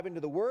Into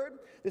the Word.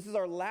 This is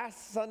our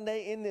last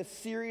Sunday in this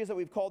series that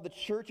we've called the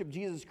Church of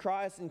Jesus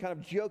Christ, and kind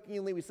of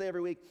jokingly we say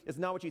every week, it's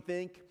not what you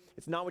think.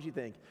 It's not what you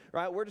think,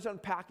 right? We're just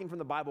unpacking from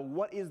the Bible.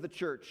 What is the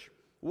church?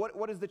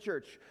 What is the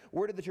church?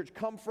 Where did the church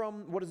come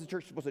from? What is the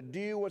church supposed to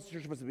do? What's the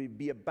church supposed to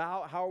be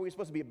about? How are we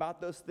supposed to be about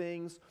those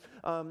things?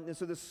 And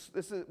so this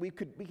is we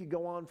could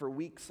go on for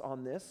weeks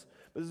on this,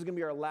 but this is going to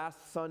be our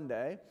last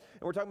Sunday,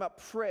 and we're talking about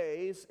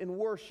praise and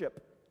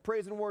worship.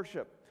 Praise and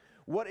worship.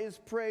 What is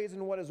praise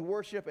and what is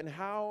worship, and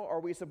how are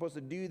we supposed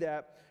to do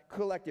that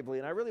collectively?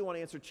 And I really want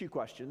to answer two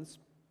questions.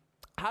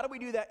 How do we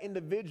do that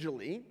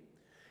individually,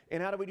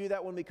 and how do we do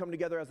that when we come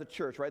together as a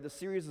church, right? The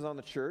series is on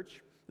the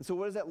church, and so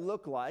what does that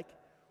look like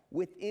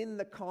within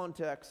the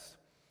context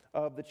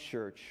of the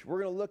church?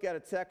 We're going to look at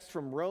a text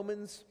from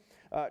Romans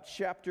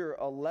chapter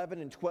 11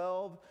 and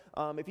 12.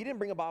 If you didn't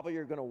bring a Bible,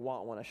 you're going to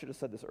want one. I should have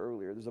said this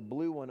earlier. There's a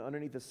blue one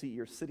underneath the seat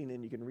you're sitting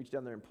in. You can reach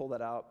down there and pull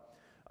that out.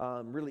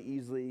 Really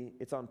easily.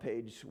 It's on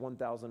page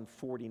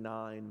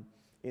 1049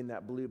 in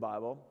that blue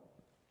Bible.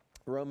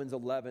 Romans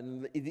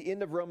 11. The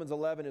end of Romans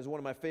 11 is one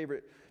of my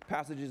favorite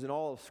passages in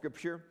all of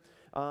Scripture.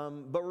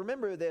 But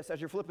remember this as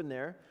you're flipping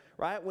there,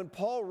 right? When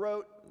Paul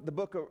wrote the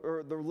book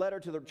or the letter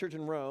to the church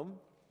in Rome,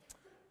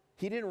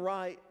 he didn't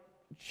write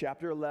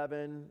chapter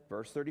 11,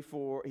 verse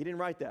 34. He didn't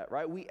write that,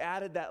 right? We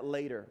added that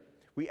later.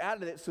 We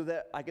added it so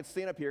that I could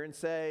stand up here and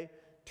say,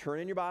 turn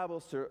in your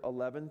Bibles to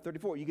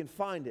 11:34. You can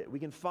find it. We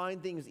can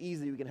find things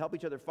easily. We can help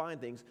each other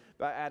find things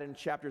by adding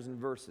chapters and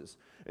verses.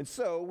 And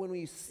so when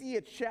we see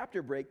a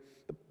chapter break,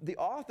 the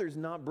author's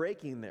not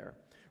breaking there,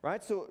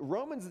 right? So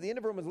the end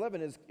of Romans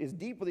 11 is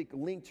deeply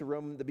linked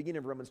to the beginning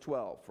of Romans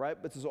 12,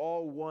 right? This is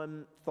all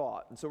one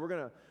thought. And so we're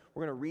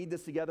gonna read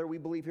this together. We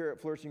believe here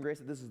at Flourishing Grace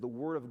that this is the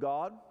Word of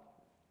God.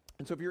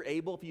 And so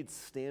if you'd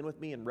stand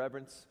with me in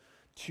reverence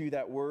to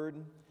that Word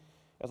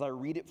as I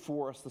read it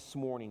for us this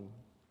morning.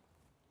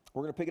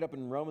 We're going to pick it up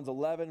in Romans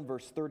 11,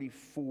 verse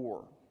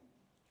 34.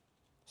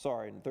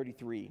 Sorry, in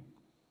 33.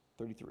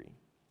 33.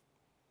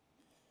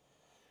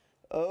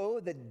 Oh,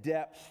 the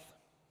depth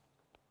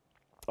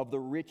of the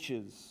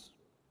riches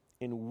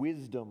and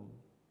wisdom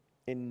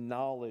and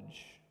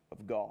knowledge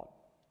of God.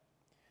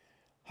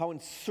 How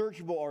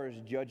unsearchable are his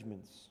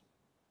judgments,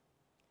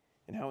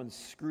 and how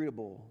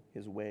inscrutable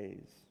his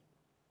ways.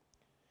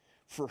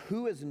 For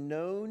who has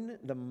known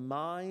the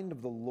mind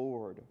of the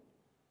Lord,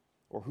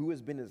 or who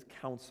has been his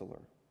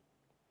counselor?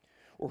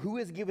 Or who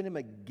has given him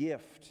a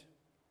gift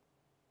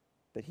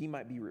that he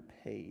might be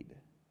repaid?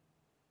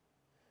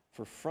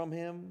 For from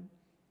him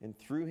and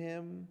through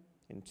him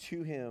and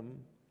to him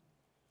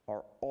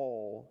are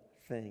all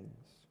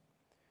things.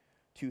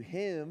 To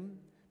him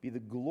be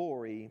the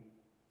glory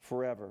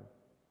forever.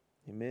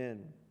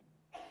 Amen.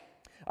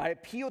 I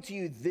appeal to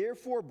you,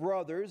 therefore,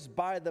 brothers,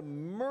 by the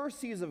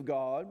mercies of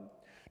God,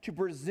 to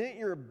present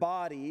your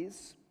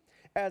bodies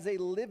as a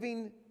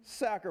living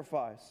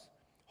sacrifice,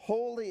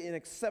 holy and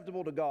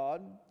acceptable to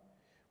God,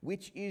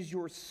 which is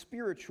your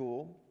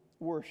spiritual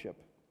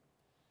worship.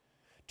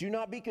 Do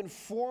not be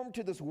conformed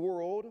to this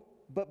world,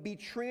 but be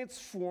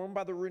transformed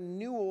by the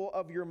renewal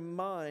of your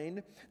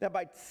mind, that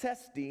by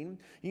testing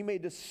you may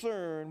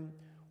discern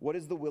what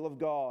is the will of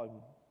God,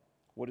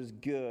 what is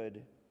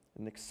good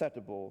and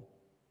acceptable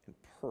and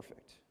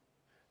perfect.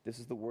 This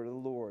is the word of the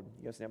Lord.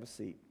 You guys can have a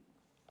seat.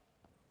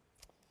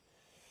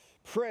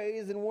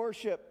 Praise and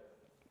worship.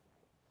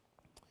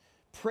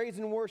 Praise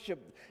and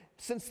worship.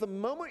 Since the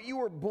moment you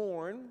were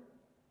born,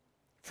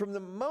 from the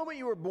moment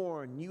you were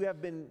born, you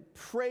have been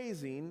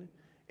praising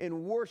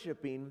and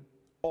worshiping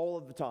all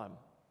of the time.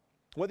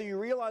 Whether you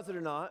realize it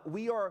or not,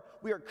 we are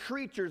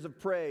creatures of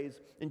praise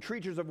and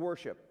creatures of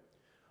worship.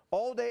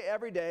 All day,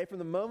 every day, from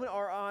the moment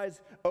our eyes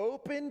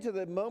open to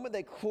the moment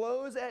they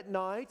close at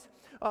night,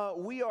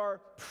 we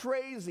are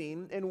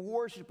praising and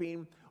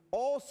worshiping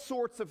all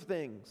sorts of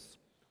things.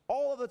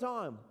 All of the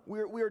time,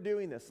 we are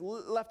doing this,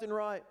 left and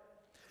right.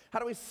 How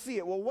do we see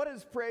it? Well, what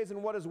is praise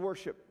and what is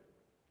worship?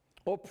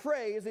 Well,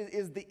 praise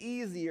is the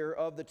easier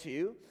of the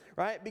two,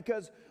 right?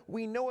 Because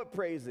we know what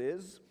praise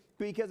is,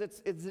 because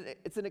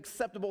it's an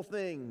acceptable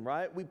thing,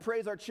 right? We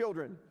praise our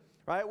children,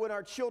 right? When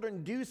our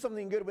children do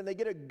something good, when they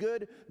get a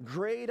good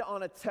grade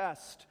on a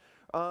test,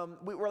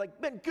 we're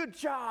like, man, good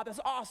job,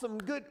 that's awesome,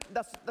 good,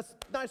 that's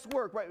nice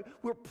work, right?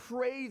 We're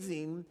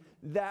praising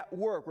that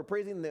work. We're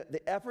praising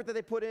the effort that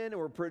they put in, and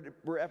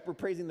we're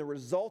praising the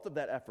result of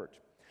that effort.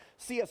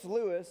 C.S.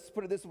 Lewis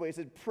put it this way, he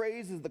said,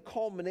 praise is the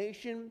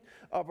culmination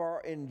of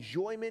our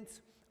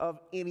enjoyment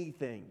of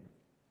anything.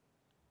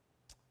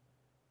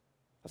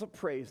 That's what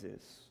praise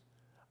is.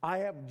 I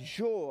have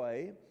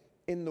joy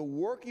in the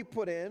work you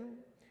put in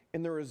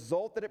and the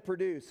result that it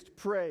produced.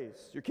 Praise.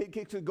 Your kid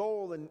kicks a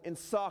goal in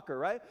soccer,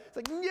 right? It's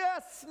like,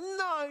 yes,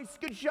 nice,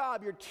 good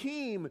job. Your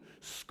team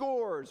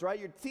scores, right?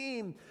 Your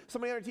team,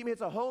 somebody on your team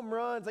hits a home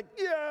run. It's like,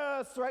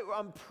 yes, right?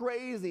 I'm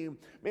praising.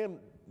 Man,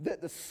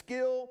 the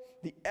skill,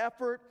 the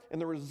effort, and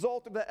the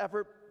result of that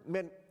effort,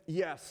 man,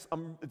 yes,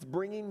 it's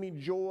bringing me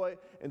joy,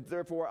 and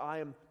therefore I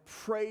am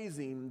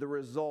praising the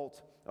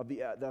result of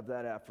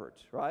that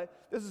effort, right?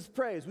 This is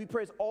praise. We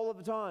praise all of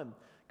the time.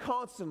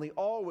 constantly,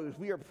 always,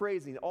 we are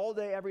praising all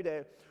day, every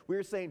day. We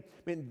are saying,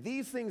 man,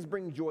 these things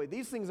bring joy.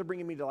 These things are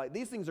bringing me delight.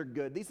 These things are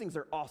good. These things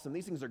are awesome.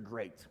 These things are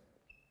great.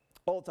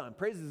 All the time.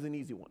 Praise is an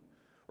easy one.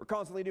 We're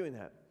constantly doing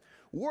that.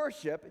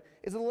 Worship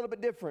is a little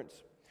bit different.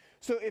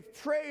 So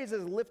if praise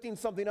is lifting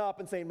something up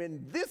and saying,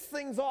 man, this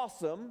thing's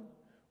awesome,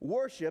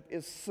 worship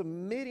is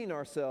submitting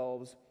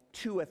ourselves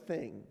to a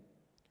thing.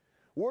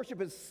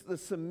 Worship is the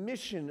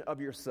submission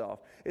of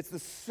yourself. It's the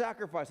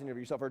sacrificing of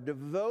yourself or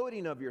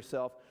devoting of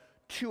yourself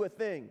to a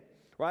thing,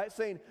 right?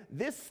 Saying,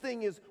 this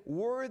thing is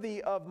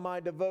worthy of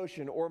my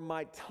devotion or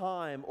my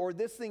time, or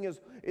this thing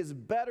is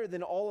better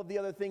than all of the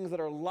other things that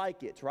are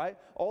like it, right?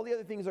 All the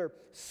other things are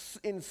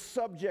in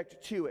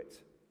subject to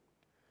it.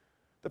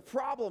 The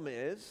problem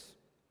is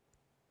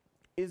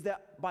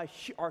that by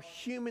our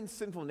human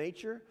sinful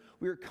nature,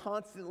 we are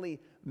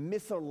constantly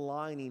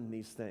misaligning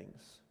these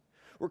things.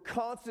 We're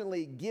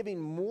constantly giving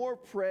more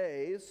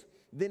praise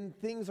than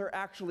things are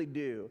actually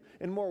due,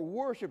 and more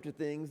worship to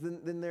things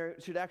than there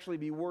should actually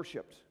be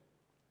worshiped.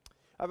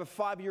 I have a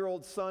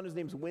 5-year-old son. His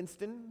name's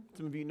Winston.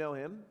 Some of you know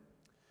him.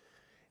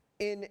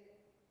 In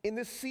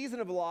this season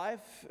of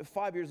life,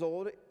 5 years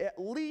old, at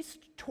least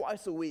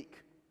twice a week,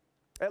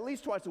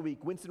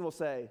 Winston will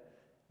say,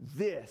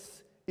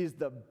 "This is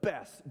the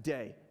best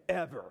day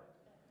ever."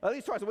 At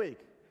least twice a week,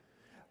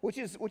 which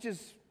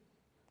is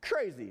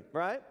crazy,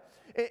 right?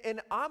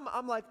 And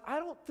I'm like, I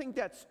don't think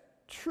that's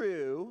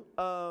true.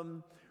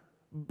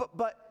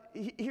 But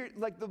here,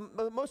 like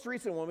the most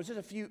recent one was just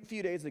a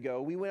few days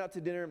ago. We went out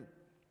to dinner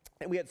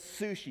and we had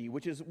sushi,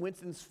 which is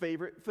Winston's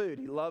favorite food.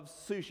 He loves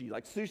sushi,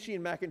 like sushi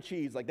and mac and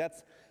cheese. Like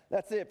that's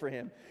it for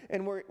him.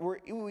 And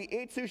we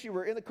ate sushi.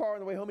 We're in the car on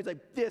the way home. He's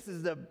like, "This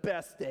is the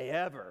best day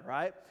ever,"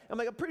 right? I'm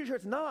like, I'm pretty sure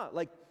it's not.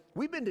 Like,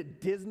 we've been to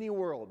Disney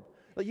World.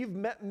 Like, you've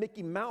met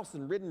Mickey Mouse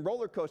and ridden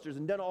roller coasters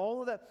and done all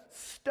of that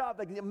stuff,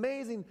 like the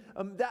amazing,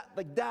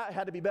 that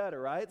had to be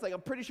better, right? It's like, I'm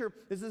pretty sure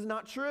this is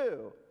not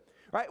true,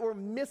 right? We're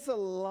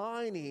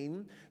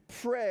misaligning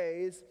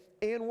praise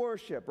and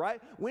worship,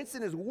 right?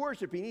 Winston is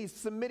worshiping. He's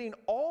submitting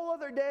all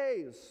other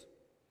days,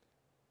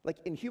 like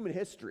in human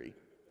history,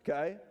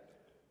 okay,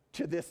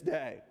 to this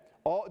day.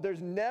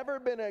 There's never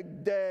been a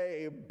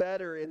day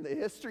better in the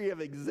history of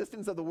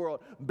existence of the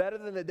world, better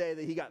than the day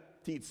that he got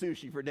to eat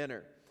sushi for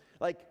dinner.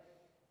 Like,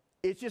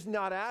 it's just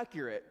not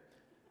accurate.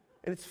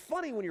 And it's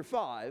funny when you're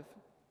 5,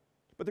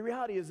 but the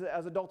reality is that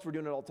as adults, we're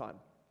doing it all the time.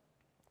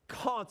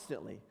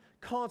 Constantly,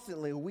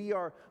 we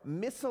are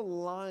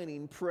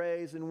misaligning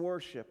praise and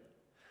worship.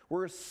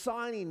 We're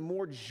assigning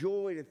more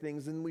joy to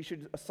things than we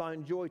should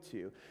assign joy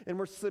to. And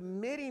we're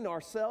submitting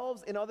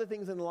ourselves and other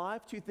things in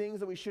life to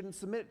things that we shouldn't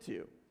submit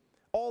to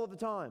all of the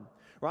time,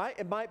 right?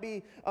 It might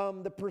be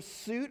the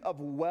pursuit of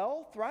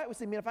wealth, right? We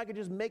say, man, if I could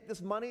just make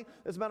this amount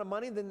of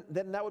money, then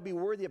that would be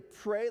worthy of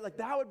praise. Like,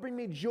 that would bring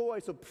me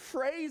joy. So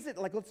praise it.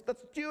 Like, let's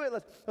do it.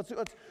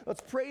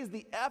 Let's praise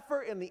the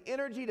effort and the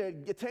energy to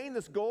attain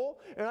this goal,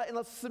 and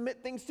let's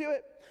submit things to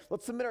it.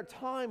 Let's submit our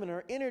time and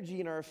our energy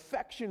and our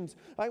affections.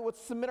 Right?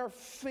 Let's submit our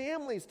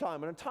family's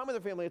time and our time with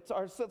our family.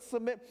 Let's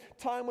submit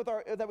time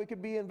that we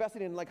could be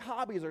investing in, like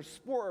hobbies or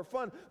sport or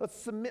fun. Let's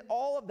submit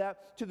all of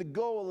that to the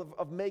goal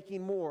of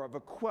making more, of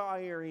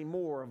acquiring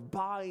more, of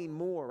buying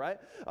more, right?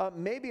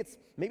 Maybe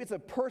it's a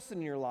person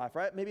in your life,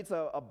 right? Maybe it's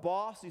a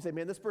boss. You say,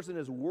 man, this person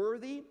is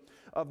worthy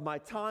of my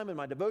time and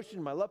my devotion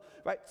and my love,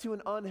 right? To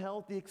an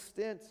unhealthy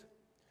extent.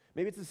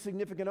 Maybe it's a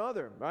significant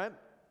other, right?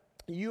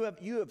 You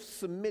have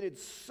submitted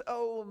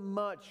so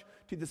much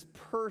to this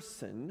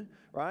person,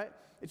 right?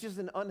 It's just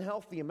an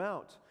unhealthy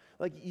amount.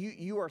 Like,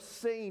 you are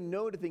saying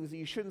no to things that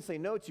you shouldn't say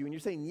no to, and you're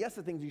saying yes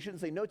to things you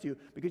shouldn't say no to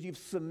because you've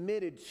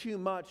submitted too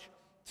much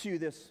to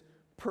this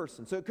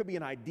person. So it could be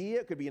an idea,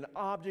 it could be an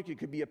object, it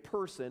could be a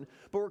person,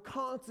 but we're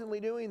constantly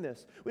doing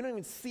this. We don't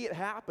even see it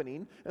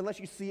happening unless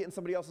you see it in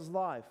somebody else's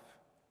life.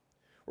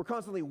 We're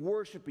constantly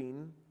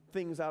worshiping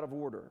things out of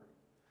order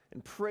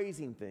and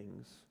praising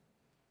things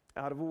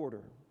out of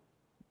order.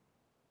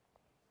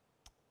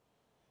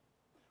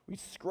 We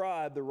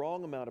ascribe the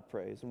wrong amount of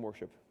praise and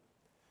worship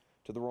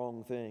to the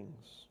wrong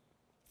things.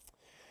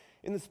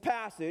 In this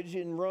passage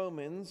in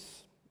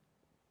Romans,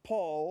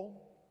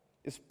 Paul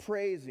is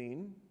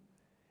praising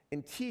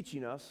and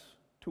teaching us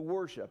to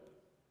worship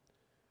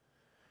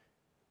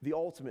the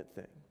ultimate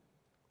thing.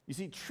 You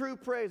see, true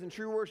praise and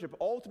true worship,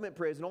 ultimate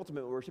praise and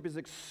ultimate worship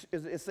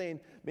is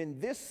saying, man,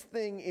 this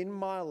thing in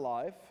my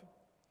life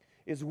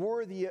is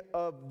worthy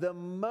of the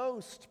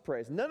most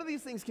praise. None of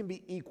these things can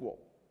be equal.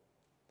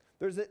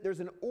 There's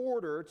an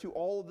order to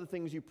all of the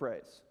things you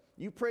praise.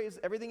 You praise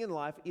everything in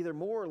life either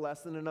more or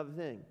less than another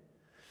thing.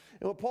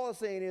 And what Paul is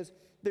saying is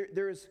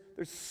there's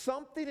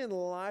something in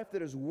life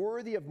that is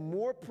worthy of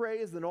more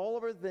praise than all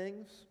of other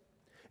things.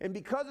 And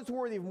because it's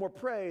worthy of more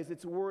praise,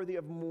 it's worthy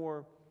of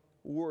more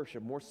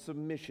worship, more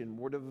submission,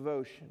 more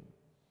devotion.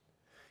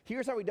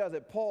 Here's how he does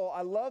it. Paul,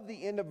 I love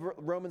the end of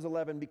Romans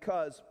 11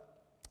 because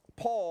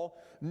Paul,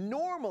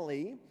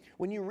 normally,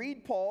 when you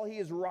read Paul, he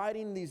is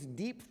writing these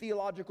deep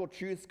theological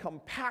truths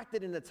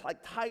compacted into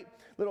tight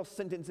little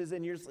sentences,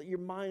 and your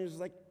mind is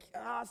like,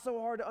 so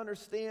hard to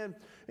understand.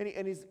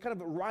 And he's kind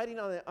of writing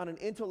on an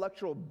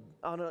intellectual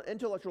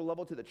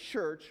level to the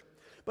church.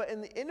 But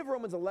in the end of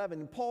Romans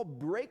 11, Paul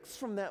breaks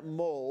from that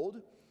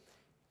mold,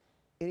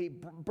 and he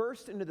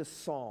bursts into this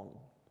song.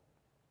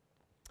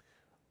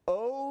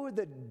 Oh,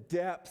 the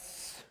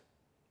depths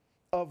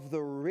of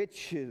the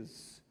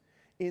riches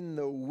in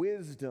the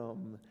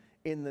wisdom,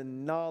 in the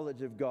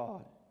knowledge of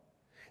God.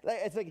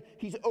 It's like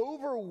he's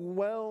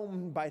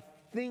overwhelmed by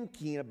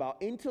thinking about,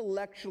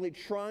 intellectually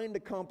trying to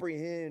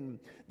comprehend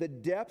the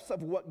depths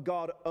of what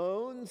God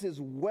owns,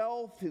 his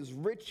wealth, his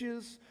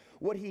riches,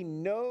 what he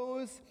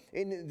knows,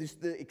 and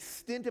the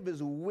extent of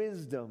his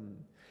wisdom.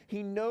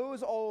 He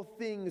knows all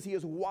things. He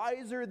is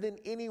wiser than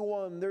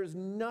anyone. There's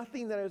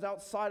nothing that is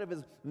outside of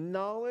his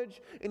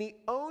knowledge, and he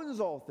owns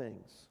all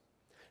things.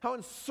 How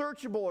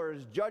unsearchable are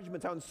his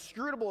judgments, how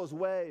inscrutable his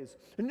ways.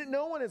 And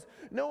no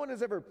one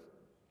has ever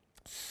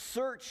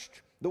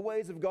searched the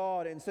ways of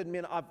God and said,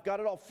 man, I've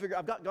got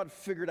God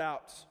figured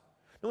out.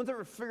 No one's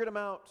ever figured him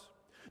out.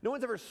 No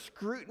one's ever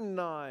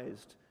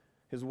scrutinized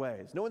his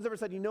ways. No one's ever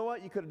said, you know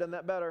what, you could have done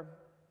that better.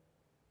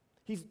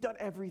 He's done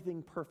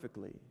everything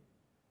perfectly.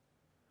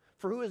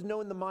 For who has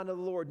known the mind of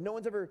the Lord? No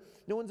one's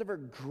ever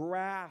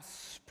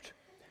grasped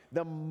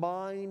the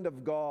mind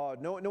of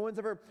God. No one's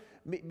ever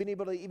been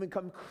able to even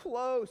come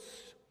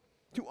close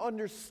to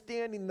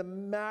understanding the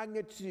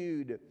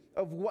magnitude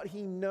of what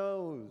he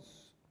knows.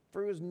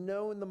 For who has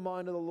known the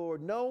mind of the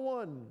Lord? No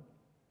one.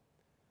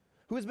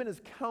 Who has been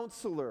his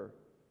counselor?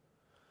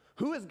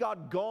 Who has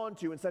God gone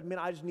to and said, man,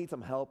 I just need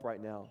some help right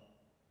now?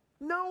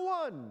 No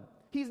one.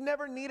 He's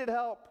never needed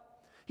help.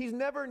 He's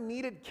never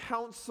needed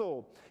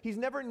counsel. He's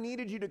never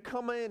needed you to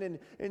come in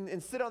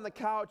and sit on the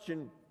couch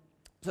and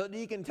so that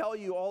he can tell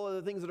you all of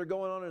the things that are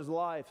going on in his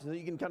life, so that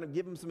you can kind of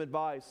give him some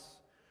advice.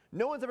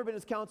 No one's ever been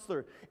his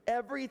counselor.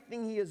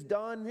 Everything he has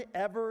done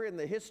ever in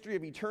the history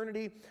of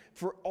eternity,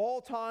 for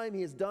all time,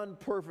 he has done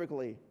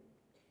perfectly.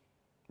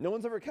 No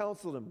one's ever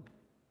counseled him.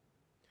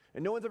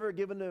 And no one's ever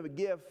given him a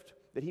gift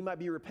that he might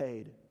be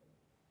repaid.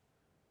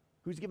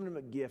 Who's given him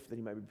a gift that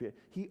he might be repaid?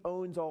 He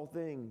owns all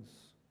things.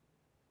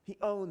 He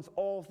owns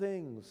all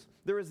things.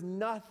 There is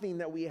nothing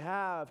that we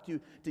have to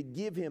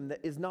give him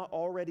that is not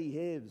already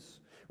his.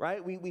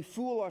 Right? We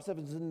fool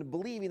ourselves into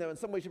believing that in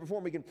some way, shape, or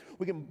form we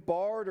can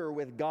barter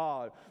with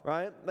God.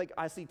 Right? Like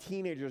I see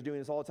teenagers doing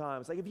this all the time.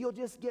 It's like, if you'll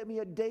just get me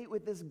a date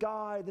with this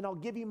guy, then I'll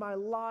give you my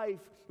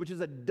life, which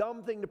is a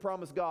dumb thing to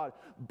promise God.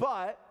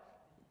 But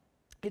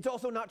it's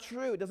also not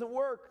true. It doesn't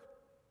work.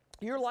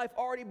 Your life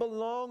already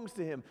belongs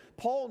to him.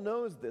 Paul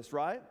knows this,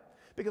 right?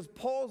 Because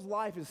Paul's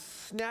life is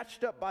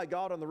snatched up by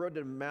God on the road to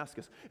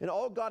Damascus. And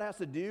all God has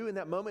to do in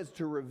that moment is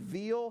to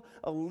reveal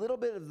a little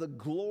bit of the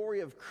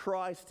glory of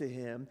Christ to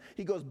him.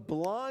 He goes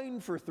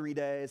blind for 3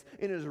 days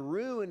and is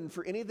ruined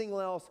for anything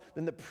else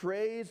than the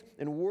praise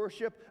and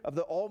worship of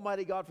the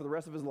Almighty God for the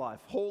rest of his life,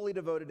 wholly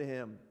devoted to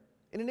him.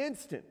 In an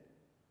instant,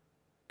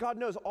 God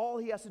knows all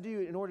he has to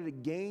do in order to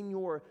gain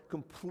your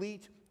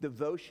complete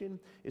devotion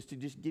is to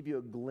just give you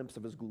a glimpse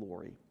of his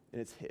glory,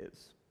 and it's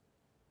his.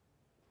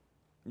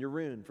 You're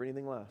ruined for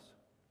anything less.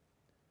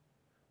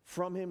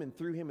 From him and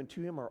through him and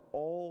to him are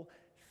all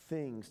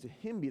things. To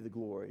him be the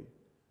glory,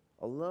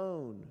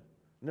 alone,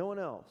 no one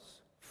else,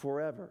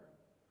 forever.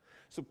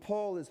 So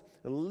Paul is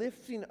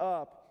lifting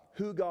up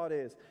who God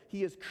is.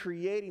 He is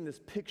creating this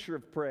picture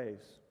of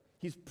praise.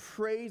 He's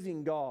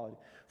praising God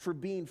for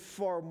being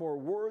far more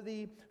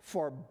worthy,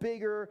 far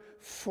bigger,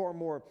 far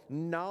more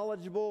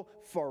knowledgeable,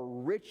 far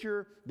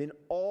richer than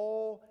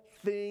all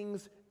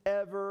things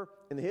ever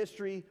in the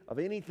history of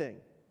anything.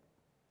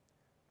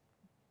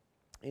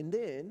 And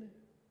then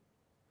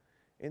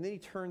he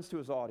turns to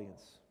his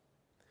audience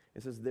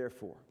and says,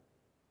 therefore,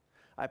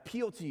 I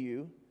appeal to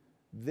you,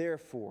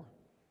 therefore,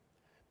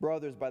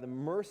 brothers, by the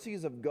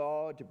mercies of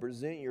God, to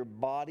present your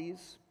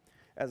bodies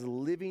as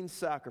living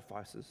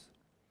sacrifices,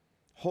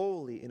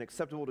 holy and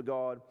acceptable to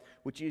God,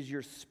 which is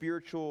your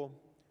spiritual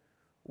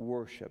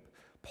worship.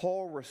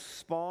 Paul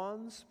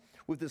responds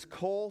with this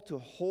call to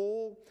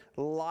whole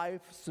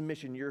life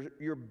submission,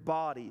 your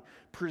body.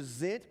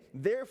 Present,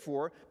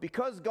 therefore,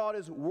 because God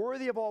is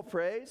worthy of all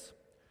praise,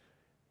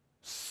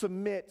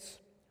 submit,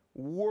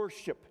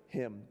 worship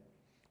him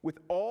with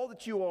all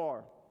that you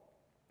are,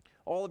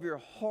 all of your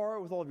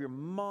heart, with all of your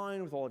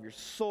mind, with all of your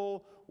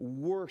soul,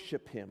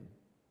 worship him.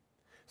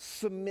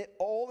 Submit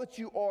all that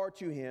you are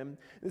to him.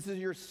 This is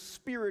your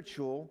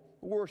spiritual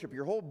worship,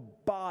 your whole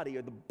body,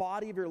 or the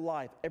body of your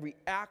life, every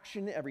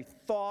action, every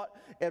thought,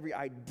 every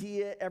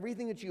idea,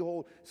 everything that you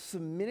hold,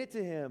 submit it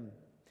to him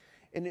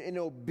in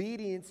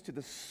obedience to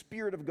the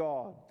Spirit of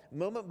God,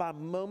 moment by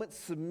moment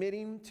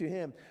submitting to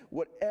him.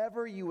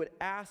 Whatever you would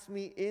ask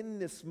me in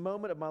this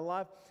moment of my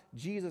life,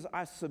 Jesus,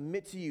 I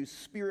submit to you.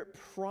 Spirit,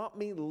 prompt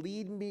me,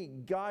 lead me,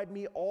 guide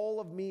me. All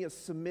of me is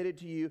submitted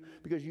to you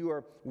because you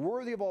are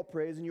worthy of all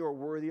praise and you are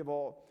worthy of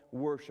all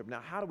worship.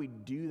 Now, how do we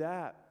do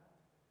that?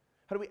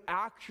 How do we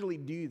actually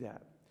do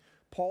that?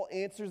 Paul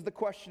answers the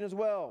question as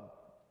well.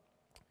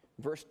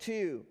 Verse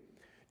 2,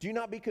 Do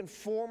not be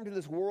conformed to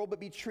this world, but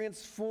be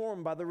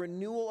transformed by the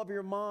renewal of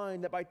your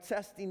mind, that by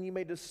testing you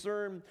may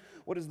discern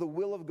what is the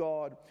will of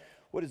God,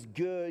 what is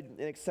good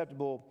and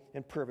acceptable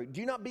and perfect.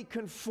 Do not be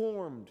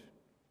conformed.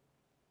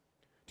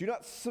 Do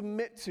not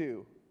submit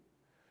to.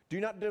 Do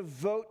not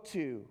devote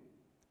to.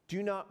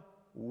 Do not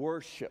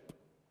worship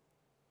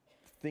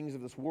things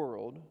of this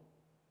world,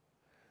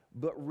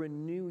 but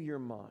renew your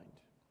mind.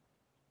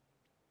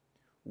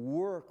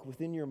 Work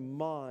within your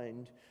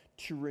mind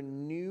to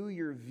renew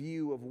your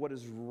view of what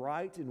is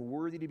right and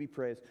worthy to be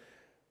praised.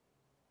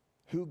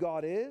 Who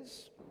God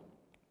is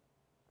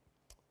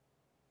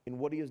and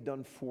what He has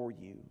done for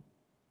you.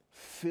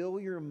 Fill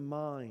your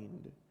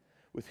mind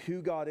with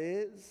who God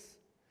is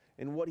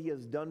and what He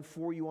has done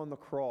for you on the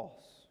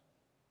cross.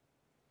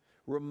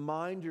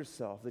 Remind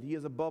yourself that He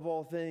is above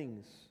all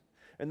things.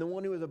 And the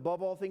one who is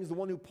above all things, the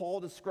one who Paul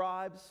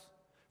describes,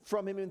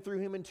 from Him and through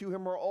Him and to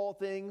Him are all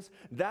things,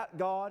 that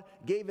God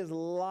gave His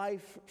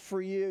life for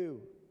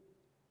you.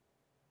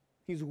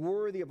 He's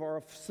worthy of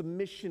our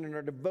submission and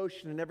our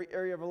devotion in every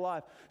area of our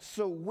life.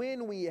 So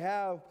when we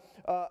have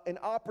an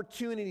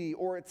opportunity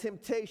or a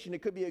temptation,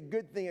 it could be a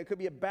good thing, it could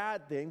be a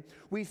bad thing,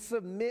 we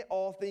submit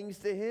all things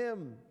to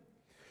Him.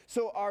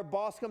 So our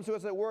boss comes to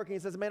us at work and he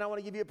says, man, I want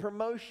to give you a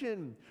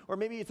promotion. Or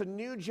maybe it's a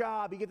new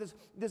job. You get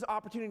this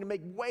opportunity to make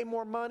way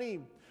more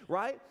money,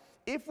 right?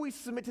 If we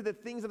submit to the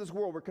things of this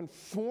world, we're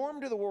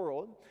conformed to the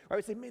world, right?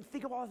 We say, man,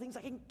 think of all the things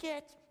I can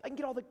get. I can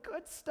get all the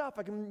good stuff.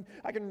 I can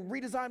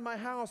redesign my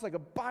house. I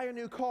could buy a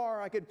new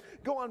car. I could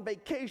go on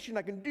vacation.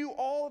 I can do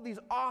all of these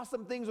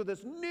awesome things with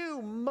this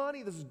new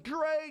money. This is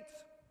great.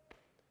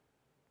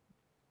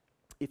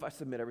 If I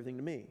submit everything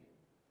to me,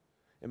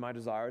 and my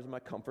desires, and my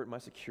comfort, and my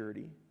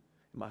security,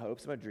 and my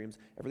hopes, and my dreams,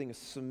 everything is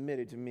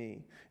submitted to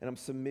me, and I'm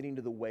submitting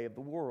to the way of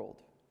the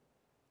world.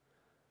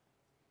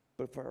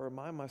 But if I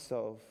remind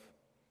myself,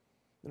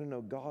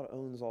 no, God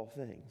owns all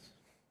things.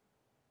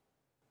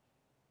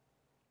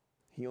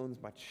 He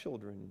owns my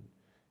children.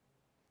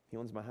 He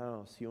owns my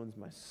house. He owns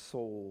my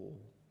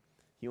soul.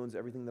 He owns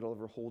everything that I'll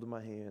ever hold in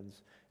my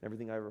hands and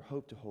everything I ever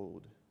hope to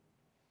hold.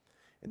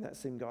 And that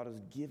same God has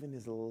given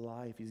His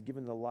life. He's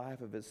given the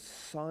life of His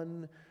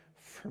Son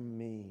for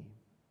me.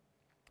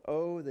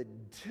 Oh, the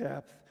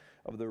depth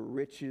of the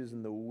riches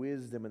and the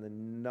wisdom and the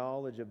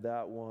knowledge of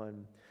that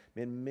one.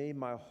 Man, may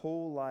my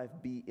whole life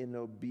be in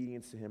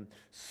obedience to Him.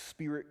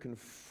 Spirit,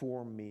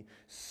 conform me.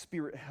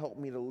 Spirit, help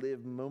me to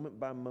live moment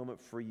by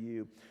moment for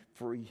You,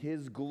 for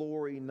His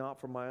glory, not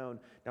for my own.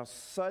 Now,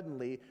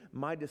 suddenly,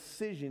 my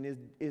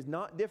decision is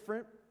not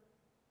different.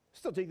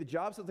 Still take the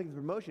job, still take the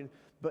promotion,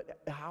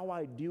 but how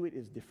I do it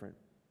is different.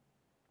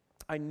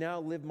 I now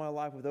live my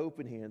life with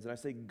open hands, and I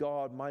say,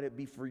 God, might it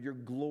be for Your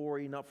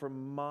glory, not for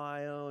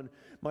my own.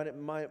 Might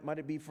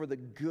it be for the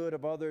good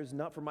of others,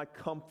 not for my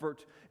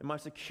comfort and my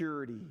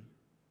security.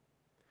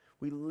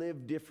 We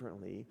live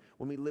differently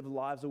when we live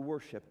lives of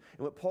worship.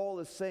 And what Paul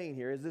is saying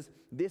here is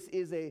this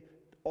is a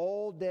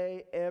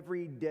all-day,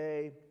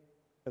 everyday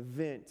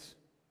event.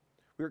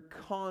 We're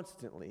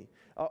constantly,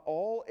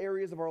 all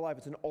areas of our life,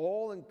 it's an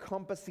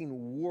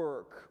all-encompassing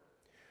work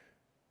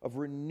of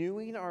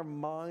renewing our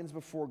minds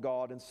before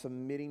God and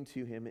submitting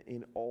to Him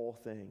in all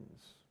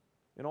things.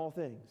 In all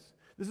things.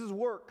 This is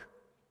work.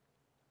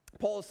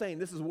 Paul is saying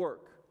this is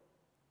work.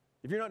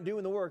 If you're not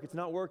doing the work, it's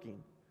not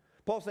working.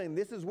 Paul's saying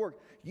this is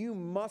work. You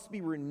must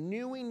be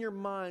renewing your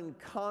mind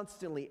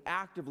constantly,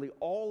 actively,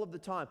 all of the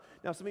time.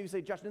 Now, some of you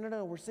say, Josh,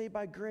 no, we're saved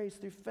by grace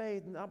through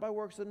faith, not by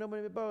works, so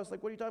nobody may boast.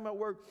 Like, what are you talking about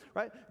work,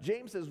 right?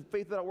 James says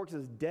faith without works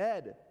is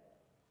dead. And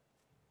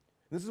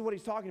this is what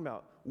he's talking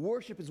about.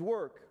 Worship is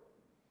work.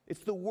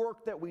 It's the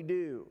work that we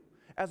do.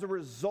 As a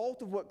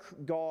result of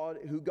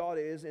who God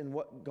is and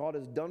what God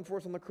has done for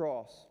us on the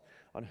cross,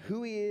 on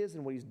who He is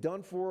and what He's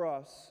done for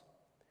us,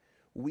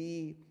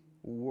 we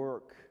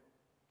work.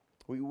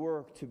 We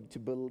work to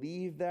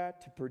believe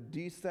that, to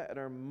produce that in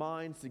our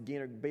minds, to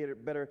gain a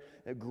better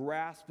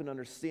grasp and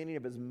understanding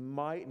of His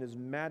might and His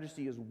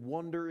majesty, His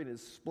wonder and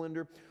His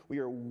splendor.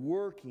 We're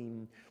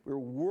working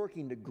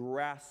to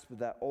grasp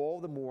that all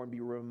the more and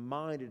be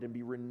reminded and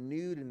be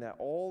renewed in that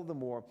all the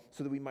more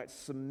so that we might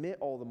submit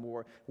all the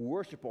more,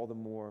 worship all the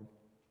more,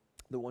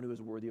 the one who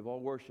is worthy of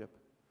all worship.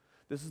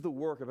 This is the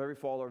work of every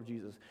follower of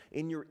Jesus.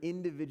 In your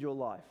individual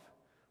life,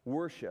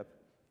 worship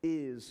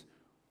is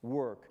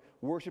work.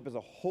 Worship is a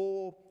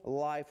whole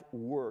life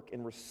work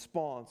in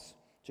response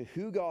to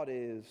who God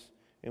is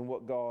and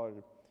what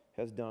God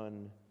has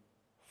done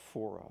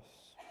for us.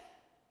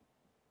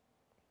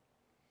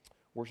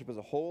 Worship is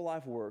a whole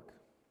life work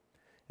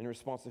in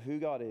response to who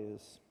God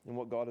is and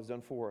what God has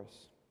done for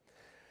us.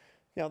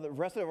 Now, the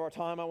rest of our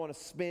time I want to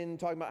spend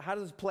talking about how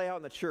does this play out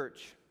in the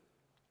church,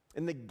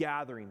 in the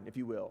gathering, if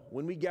you will.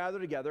 When we gather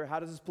together, how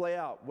does this play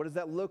out? What does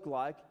that look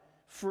like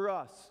for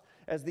us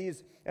as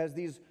these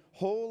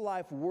whole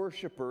life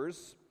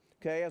worshipers,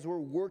 okay, as we're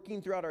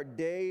working throughout our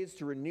days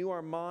to renew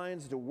our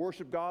minds, to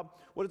worship God?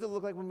 What does it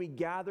look like when we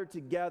gather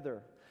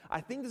together?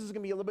 I think this is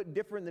going to be a little bit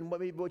different than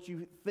maybe what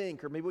you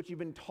think or maybe what you've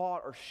been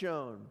taught or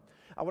shown.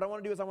 What I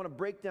want to do is I want to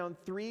break down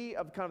three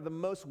of kind of the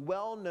most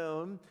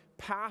well-known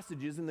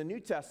passages in the New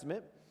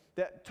Testament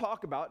that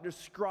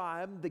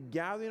describe the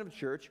gathering of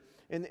church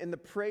and the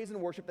praise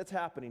and worship that's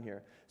happening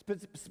here,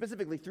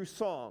 specifically through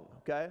song,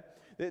 okay?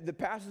 The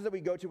passages that we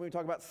go to when we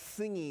talk about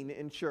singing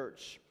in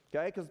church,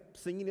 okay? Because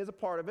singing is a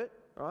part of it,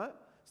 all right?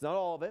 It's not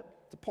all of it,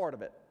 it's a part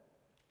of it,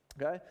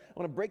 okay? I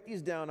want to break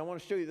these down. I want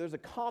to show you there's a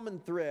common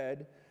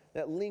thread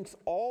that links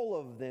all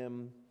of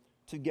them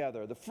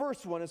together. The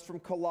first one is from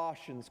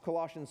Colossians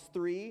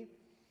 3,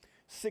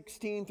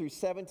 16 through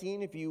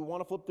 17. If you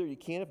want to flip there, you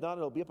can. If not,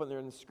 it'll be up on there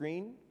on the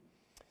screen.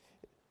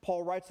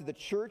 Paul writes to the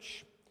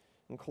church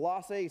in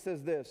Colossae. He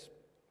says this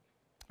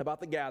about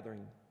the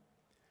gathering.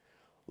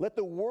 Let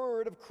the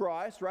word of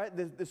Christ, right,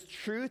 this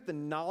truth, the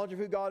knowledge of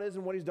who God is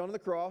and what he's done on the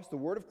cross, the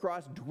word of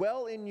Christ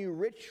dwell in you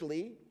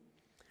richly,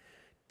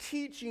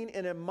 teaching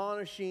and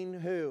admonishing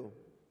who?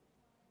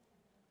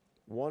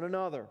 One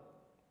another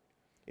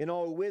in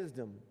all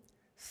wisdom,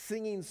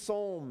 singing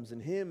psalms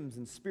and hymns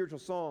and spiritual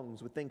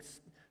songs with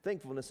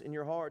thankfulness in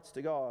your hearts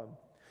to God.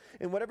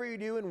 And whatever you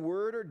do in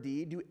word or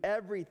deed, do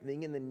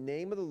everything in the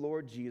name of the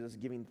Lord Jesus,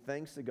 giving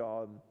thanks to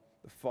God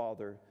the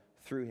Father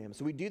through him.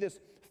 So we do this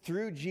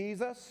through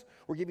Jesus.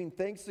 We're giving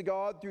thanks to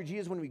God through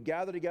Jesus when we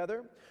gather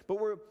together. But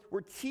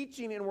we're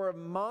teaching and we're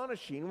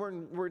admonishing,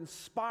 we're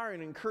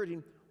inspiring and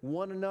encouraging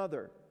one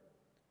another.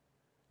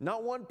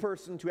 Not one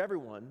person to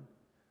everyone,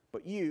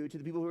 but you to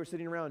the people who are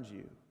sitting around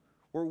you.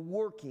 We're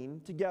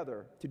working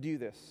together to do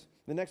this.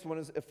 The next one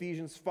is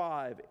Ephesians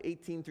 5,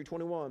 18 through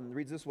 21. It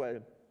reads this way.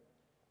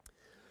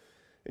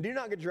 And do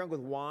not get drunk with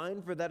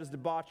wine, for that is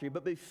debauchery,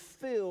 but be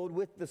filled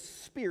with the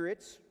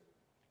Spirit,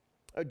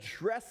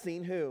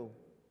 addressing who?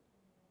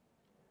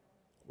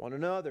 One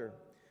another,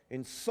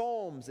 in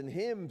psalms and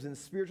hymns and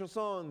spiritual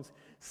songs,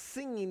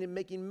 singing and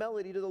making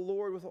melody to the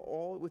Lord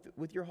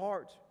with your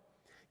heart,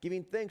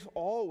 giving thanks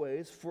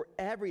always for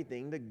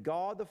everything to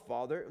God the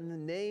Father in the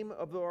name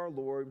of our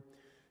Lord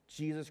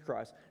Jesus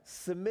Christ,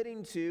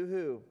 submitting to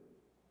who?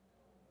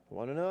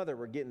 One another.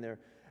 We're getting there.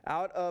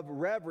 Out of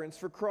reverence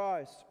for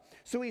Christ.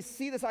 So we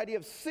see this idea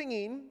of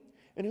singing,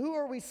 and who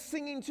are we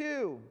singing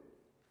to?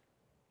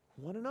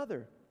 One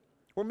another.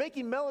 We're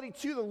making melody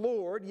to the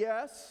Lord,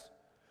 yes,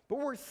 but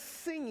we're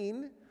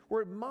singing,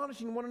 we're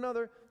admonishing one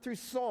another through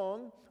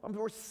song.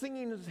 We're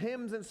singing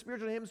hymns and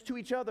spiritual hymns to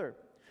each other.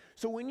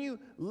 So when you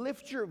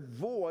lift your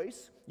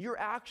voice, you're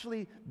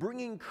actually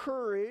bringing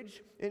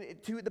courage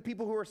to the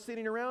people who are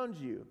sitting around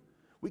you.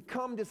 We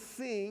come to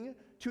sing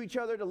to each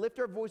other, to lift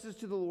our voices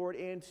to the Lord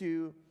and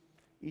to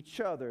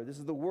each other. This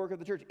is the work of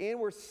the church. And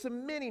we're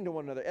submitting to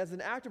one another. As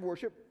an act of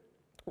worship,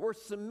 we're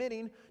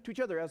submitting to each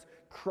other. As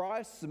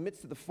Christ submits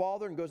to the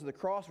Father and goes to the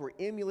cross, we're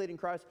emulating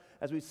Christ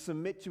as we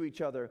submit to each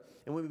other.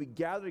 And when we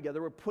gather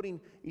together, we're putting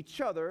each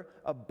other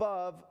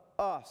above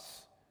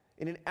us.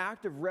 In an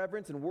act of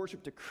reverence and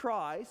worship to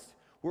Christ,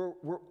 we're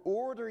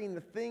ordering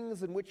the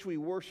things in which we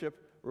worship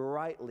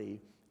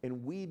rightly,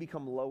 and we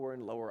become lower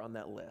and lower on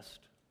that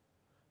list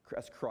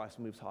as Christ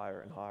moves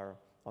higher and higher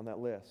on that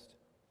list.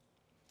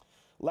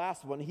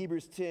 Last one,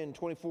 Hebrews 10,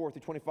 24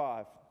 through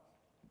 25.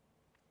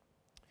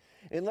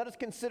 And let us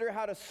consider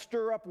how to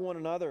stir up one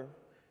another.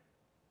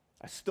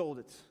 I stole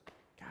it.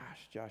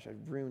 Gosh, Josh, I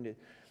ruined it.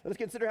 Let us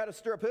consider how to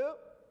stir up who? All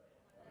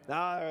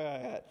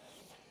right.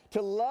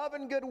 To love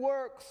and good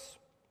works,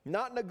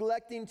 not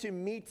neglecting to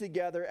meet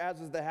together as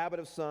is the habit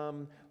of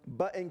some,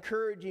 but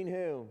encouraging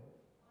who?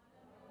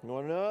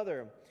 One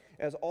another.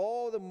 As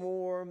all the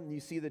more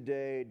you see the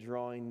day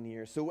drawing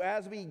near. So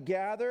as we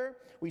gather,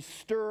 we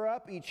stir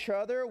up each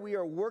other. We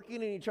are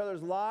working in each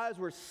other's lives.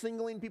 We're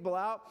singling people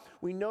out.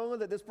 We know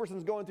that this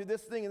person's going through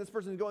this thing and this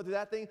person's going through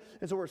that thing.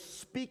 And so we're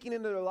speaking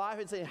into their life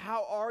and saying,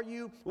 how are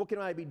you? What can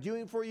I be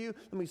doing for you?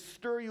 Let me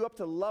stir you up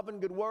to love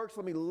and good works.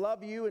 Let me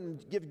love you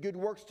and give good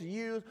works to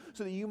you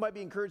so that you might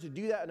be encouraged to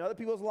do that in other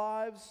people's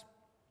lives.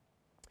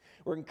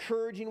 We're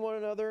encouraging one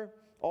another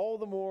all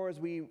the more as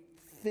we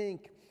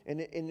think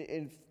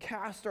and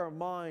cast our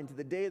mind to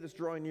the day that's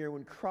drawing near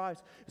when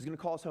Christ is going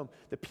to call us home.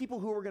 The people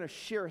who we're going to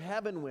share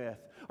heaven with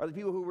are the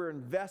people who we're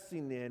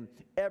investing in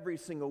every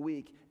single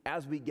week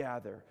as we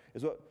gather,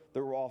 is what the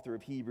author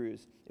of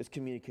Hebrews is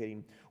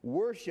communicating.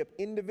 Worship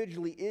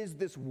individually is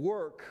this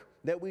work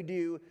that we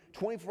do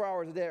 24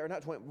 hours a day, or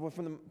not 20,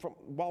 from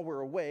while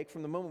we're awake,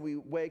 from the moment we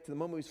wake to the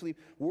moment we sleep.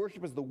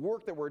 Worship is the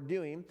work that we're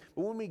doing,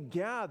 but when we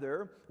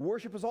gather,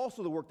 worship is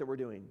also the work that we're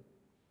doing.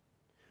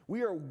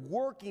 We are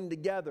working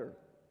together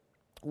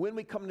when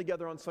we come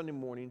together on Sunday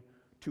morning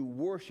to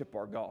worship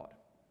our God.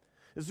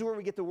 This is where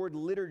we get the word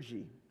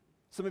liturgy.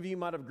 Some of you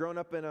might have grown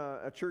up in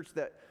a church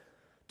that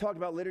talked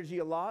about liturgy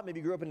a lot. Maybe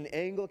you grew up in an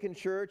Anglican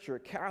church or a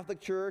Catholic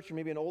church or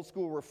maybe an old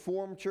school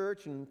Reformed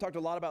church and talked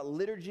a lot about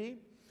liturgy.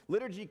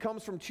 Liturgy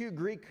comes from two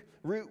Greek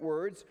root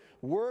words,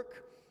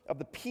 work of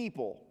the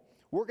people.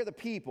 Work of the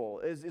people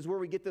is where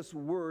we get this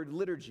word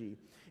liturgy.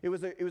 It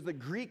was the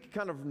Greek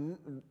kind of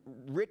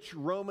rich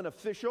Roman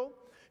official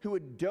who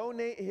would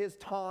donate his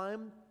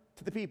time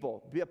to the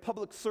people, be a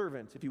public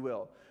servant, if you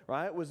will,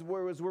 right? Was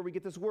where we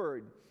get this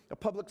word, a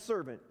public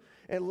servant.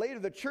 And later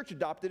the church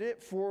adopted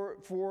it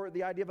for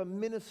the idea of a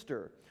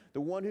minister,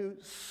 the one who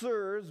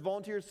serves,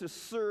 volunteers to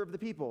serve the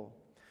people.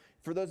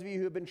 For those of you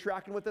who have been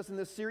tracking with us in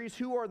this series,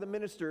 who are the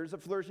ministers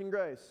of Flourishing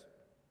Grace?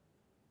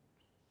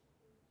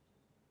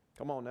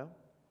 Come on now.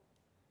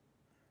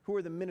 Who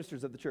are the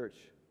ministers of the church?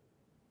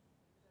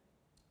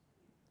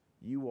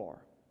 You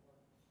are.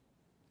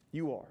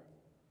 You are.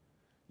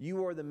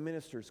 You are the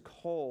ministers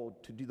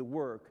called to do the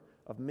work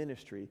of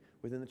ministry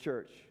within the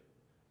church.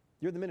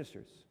 You're the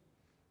ministers.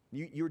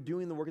 You're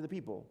doing the work of the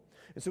people.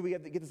 And so we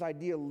have to get this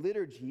idea,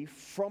 liturgy,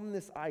 from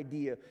this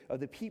idea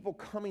of the people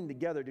coming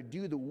together to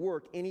do the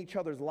work in each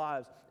other's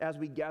lives as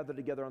we gather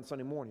together on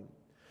Sunday morning.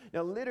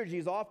 Now, liturgy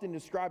is often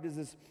described as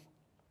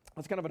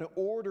it's kind of an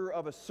order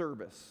of a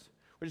service,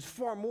 which is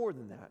far more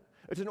than that.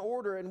 It's an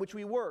order in which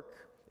we work.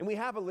 And we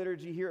have a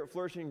liturgy here at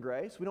Flourishing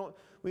Grace. We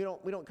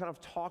don't kind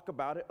of talk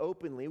about it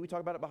openly. We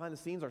talk about it behind the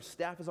scenes. Our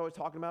staff is always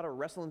talking about it,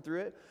 wrestling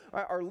through it.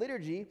 Our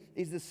liturgy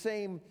is the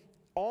same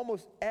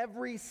almost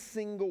every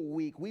single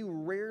week. We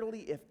rarely,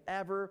 if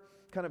ever,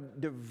 kind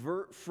of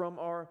divert from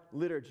our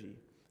liturgy.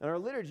 And our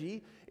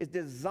liturgy is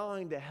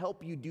designed to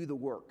help you do the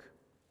work.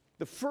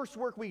 The first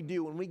work we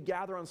do when we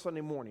gather on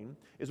Sunday morning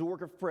is a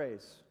work of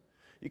praise.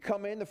 You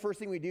come in, the first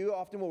thing we do,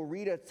 often we'll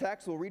read a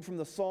text, we'll read from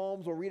the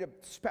Psalms, we'll read a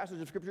passage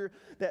of Scripture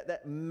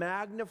that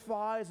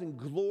magnifies and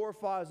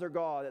glorifies our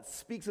God, that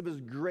speaks of His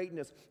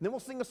greatness. And then we'll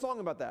sing a song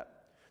about that.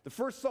 The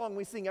first song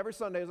we sing every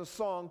Sunday is a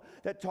song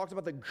that talks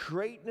about the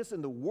greatness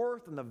and the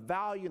worth and the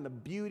value and the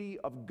beauty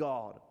of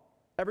God.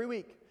 Every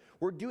week,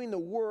 we're doing the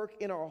work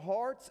in our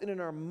hearts and in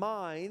our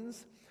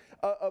minds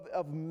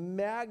of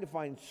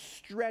magnifying,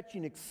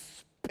 stretching,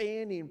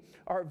 expanding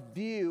our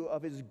view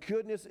of His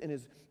goodness and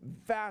His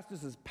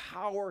vastness, His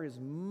power, His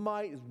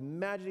might, His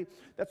majesty.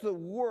 That's the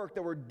work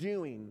that we're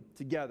doing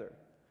together.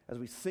 As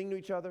we sing to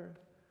each other,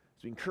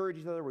 as we encourage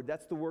each other,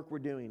 that's the work we're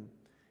doing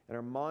in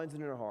our minds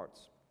and in our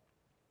hearts.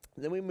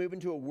 And then we move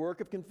into a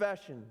work of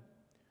confession.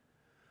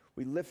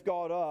 We lift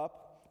God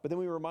up, but then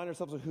we remind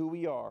ourselves of who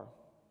we are.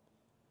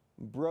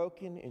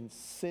 Broken and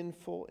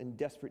sinful and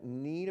desperate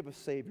need of a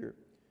Savior.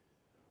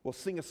 We'll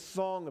sing a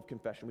song of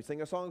confession. We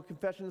sang a song of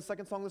confession in the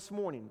second song this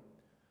morning.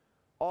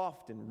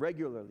 Often,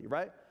 regularly,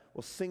 right?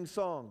 We'll sing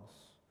songs.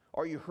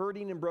 Are you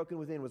hurting and broken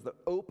within was the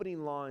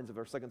opening lines of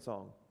our second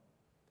song.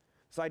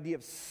 This idea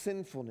of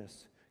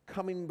sinfulness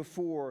coming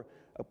before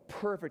a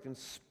perfect and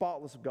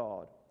spotless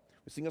God.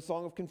 We sing a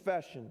song of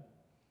confession.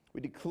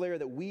 We declare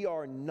that we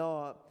are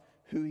not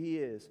who He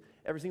is.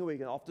 Every single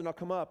week, and often I'll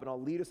come up and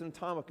I'll lead us in a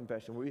time of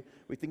confession where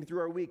we think through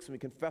our weeks and we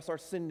confess our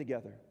sin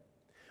together.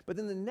 But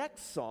then the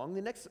next song,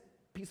 the next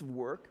piece of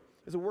work,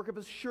 is a work of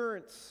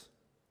assurance.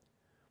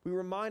 We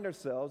remind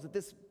ourselves that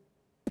this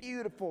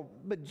beautiful,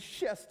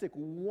 majestic,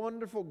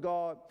 wonderful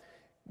God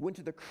went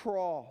to the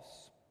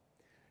cross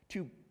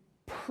to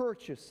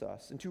purchase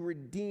us and to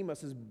redeem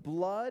us. His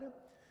blood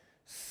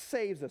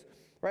saves us.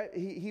 Right?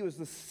 He was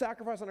the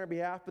sacrifice on our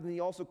behalf, but then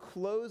He also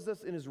clothes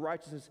us in His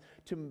righteousness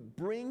to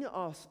bring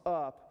us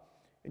up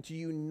and to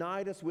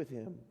unite us with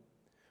Him.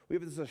 We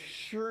have this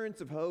assurance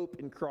of hope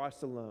in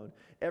Christ alone.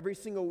 Every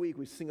single week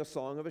we sing a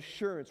song of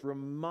assurance,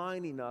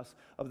 reminding us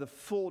of the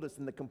fullness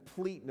and the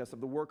completeness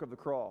of the work of the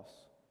cross.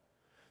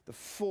 The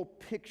full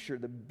picture,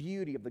 the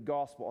beauty of the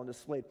gospel on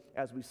display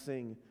as we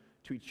sing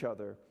to each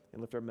other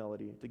and lift our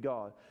melody to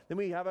God. Then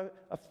we have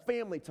a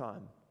family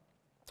time.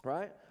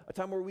 Right? A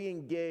time where we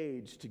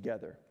engage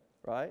together,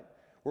 right?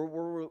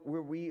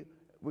 Where we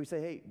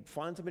say, hey,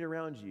 find somebody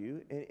around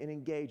you and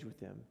engage with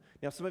them.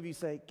 Now, some of you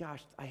say,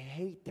 gosh, I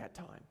hate that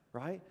time,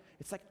 right?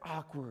 It's like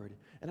awkward,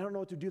 and I don't know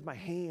what to do with my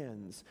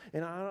hands,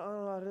 and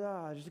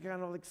I just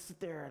kind of like sit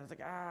there, and it's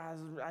like,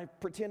 I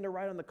pretend to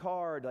write on the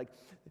card.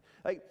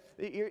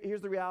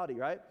 Here's the reality,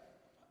 right?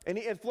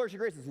 And Flourishing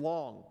Grace is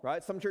long,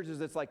 right? Some churches,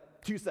 it's like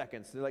 2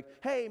 seconds. They're like,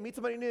 hey, meet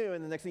somebody new,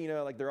 and the next thing you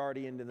know, like they're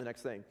already into the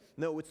next thing.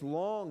 No, it's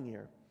long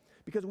here.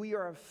 Because we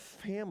are a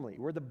family.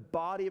 We're the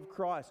body of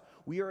Christ.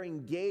 We are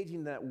engaging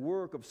in that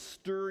work of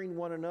stirring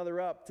one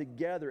another up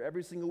together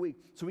every single week.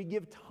 So we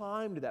give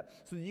time to that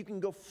so that you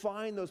can go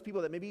find those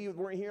people that maybe you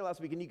weren't here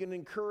last week and you can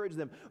encourage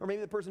them. Or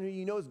maybe the person who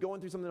you know is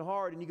going through something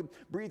hard and you can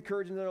breathe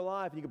courage into their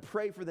life and you can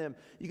pray for them.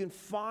 You can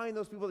find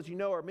those people that you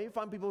know, or maybe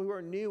find people who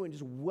are new and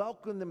just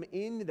welcome them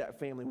into that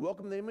family,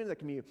 welcome them into that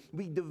community.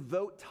 We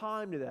devote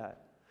time to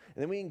that.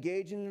 And then we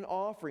engage in an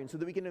offering so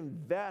that we can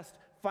invest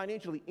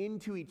financially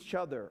into each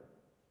other.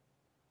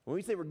 When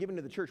we say we're giving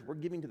to the church, we're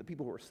giving to the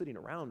people who are sitting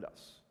around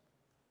us.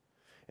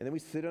 And then we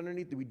sit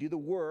underneath, we do the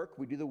work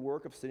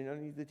of sitting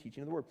underneath the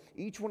teaching of the word.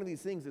 Each one of these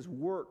things is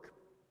work.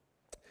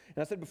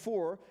 And I said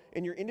before,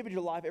 in your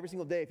individual life every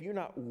single day, if you're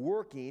not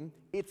working,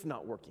 it's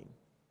not working.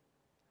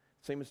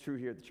 Same is true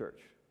here at the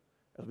church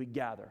as we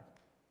gather.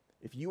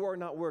 If you are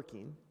not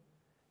working,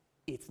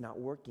 it's not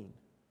working.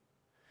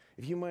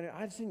 If you might,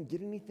 I just didn't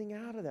get anything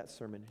out of that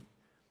sermon.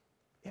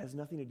 It has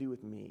nothing to do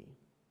with me.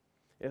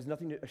 It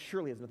has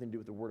surely has nothing to do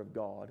with the Word of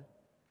God.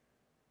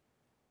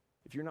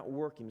 If you're not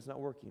working, it's not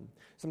working.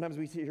 Sometimes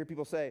we hear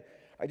people say,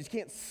 I just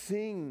can't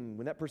sing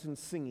when that person's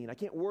singing. I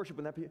can't worship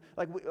when that person,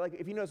 like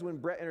if you notice when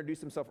Brett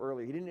introduced himself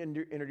earlier, he didn't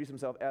introduce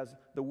himself as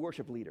the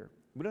worship leader.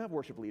 We don't have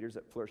worship leaders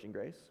at Flourishing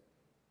Grace.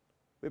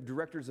 We have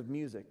directors of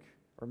music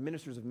or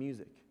ministers of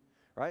music,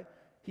 right?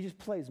 He just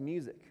plays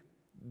music.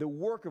 The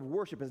work of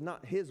worship is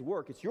not his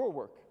work, it's your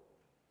work.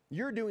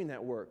 You're doing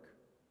that work,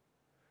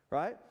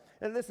 right?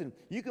 And listen,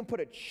 you can put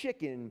a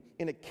chicken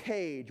in a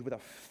cage with a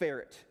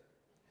ferret,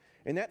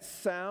 and that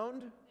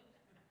sound,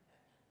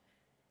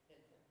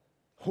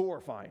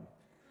 horrifying.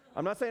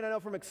 I'm not saying I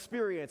know from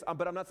experience,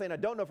 but I'm not saying I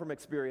don't know from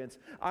experience.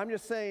 I'm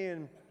just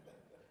saying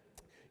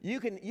you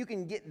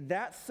can get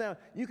that sound,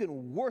 you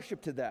can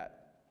worship to that.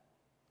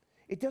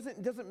 It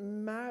doesn't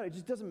matter. It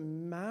just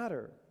doesn't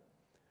matter.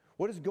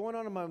 What is going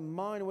on in my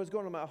mind, what's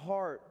going on in my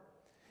heart,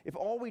 if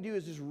all we do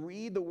is just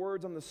read the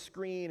words on the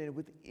screen and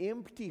with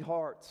empty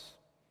hearts,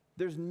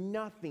 there's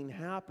nothing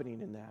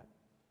happening in that.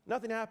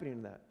 Nothing happening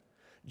in that.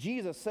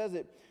 Jesus says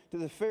it to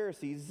the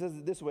Pharisees. He says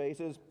it this way. He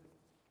says,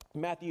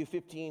 Matthew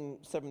 15,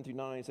 7 through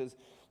 9, he says,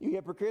 you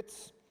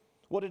hypocrites,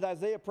 what did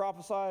Isaiah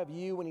prophesy of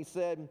you when he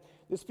said,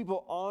 this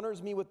people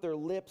honors me with their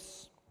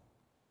lips,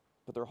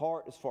 but their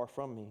heart is far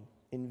from me.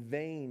 In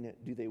vain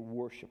do they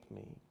worship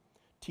me,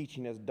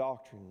 teaching as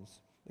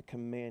doctrines the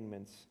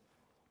commandments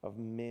of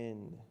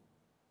men.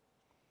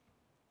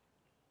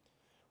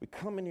 We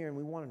come in here and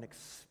we want an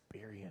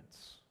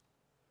experience.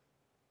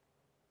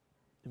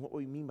 And what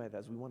we mean by that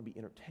is we want to be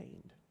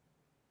entertained.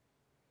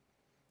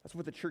 That's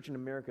what the church in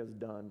America has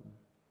done.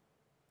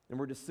 And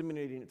we're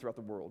disseminating it throughout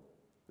the world.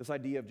 This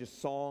idea of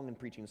just song and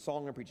preaching.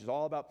 Song and preaching is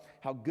all about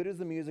how good is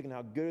the music and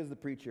how good is the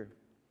preacher.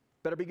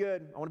 Better be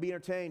good. I want to be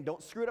entertained.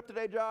 Don't screw it up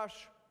today, Josh.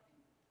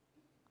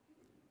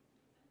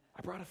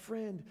 I brought a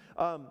friend.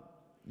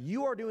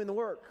 You are doing the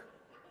work.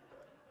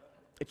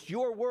 It's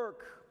your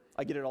work.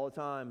 I get it all the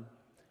time.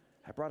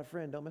 I brought a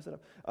friend. Don't mess it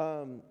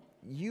up.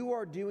 You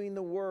are doing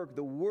the work.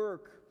 The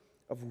work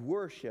of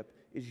worship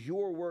is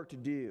your work to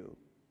do.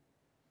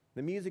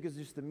 The music is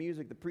just the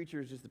music. The preacher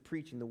is just the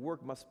preaching. The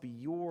work must be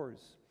yours.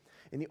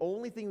 And the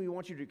only thing we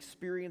want you to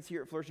experience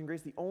here at Flourishing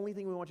Grace, the only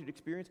thing we want you to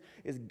experience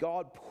is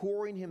God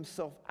pouring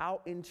himself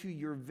out into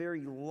your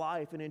very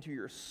life and into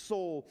your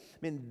soul.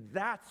 Man,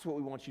 that's what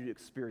we want you to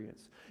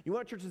experience. You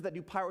want churches that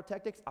do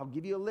pyrotechnics? I'll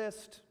give you a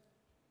list.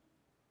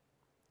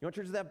 You want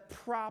churches that have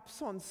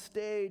props on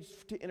stage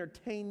to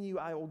entertain you?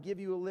 I will give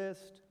you a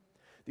list.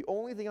 The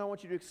only thing I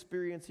want you to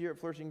experience here at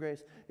Flourishing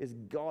Grace is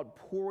God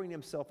pouring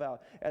himself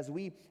out. As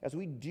we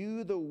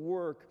do the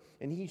work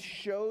and he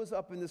shows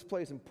up in this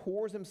place and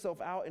pours himself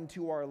out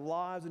into our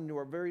lives and into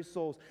our very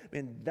souls,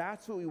 man,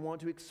 that's what we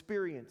want to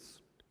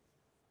experience.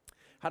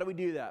 How do we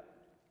do that?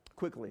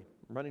 Quickly,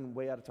 I'm running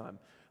way out of time.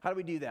 How do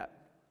we do that?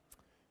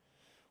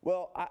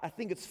 Well, I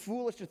think it's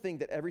foolish to think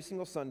that every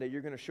single Sunday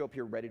you're going to show up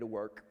here ready to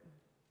work.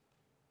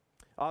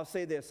 I'll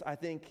say this. I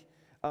think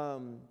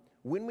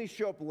when we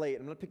show up late,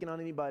 I'm not picking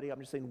on anybody, I'm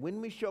just saying when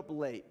we show up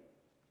late,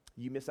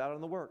 you miss out on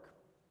the work.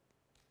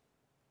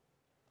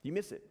 You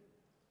miss it.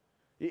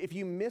 If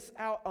you miss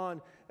out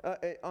on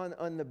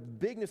the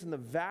bigness and the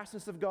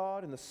vastness of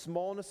God and the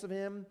smallness of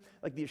him,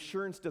 like the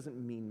assurance doesn't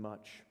mean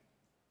much.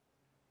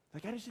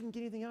 Like, I just didn't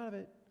get anything out of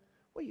it.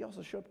 Well, you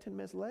also show up 10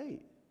 minutes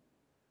late.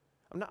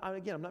 I'm not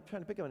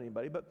trying to pick on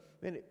anybody, but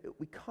man,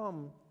 we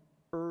come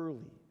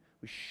early.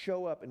 We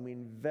show up and we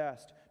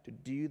invest to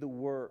do the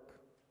work.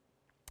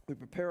 We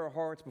prepare our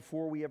hearts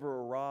before we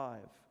ever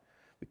arrive.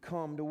 We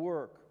come to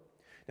work.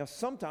 Now,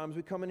 sometimes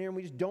we come in here and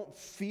we just don't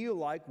feel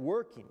like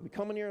working. We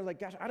come in here and like,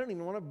 gosh, I don't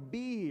even want to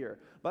be here.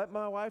 But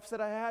my wife said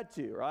I had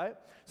to, right?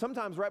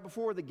 Sometimes right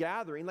before the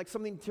gathering, like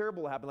something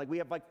terrible happened. Like we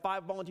have like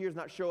 5 volunteers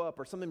not show up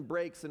or something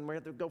breaks and we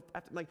have to go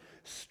like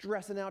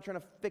stressing out trying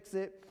to fix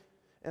it.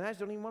 And I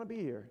just don't even want to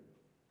be here.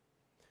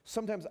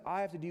 Sometimes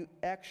I have to do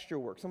extra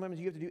work. Sometimes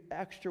you have to do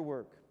extra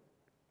work.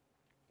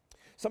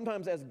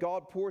 Sometimes as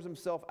God pours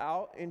himself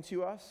out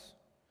into us,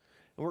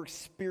 and we're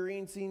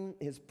experiencing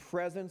his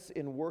presence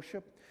in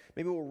worship,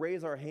 maybe we'll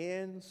raise our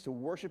hands to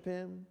worship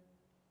him.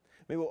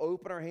 Maybe we'll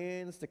open our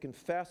hands to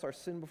confess our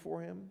sin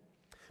before him.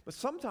 But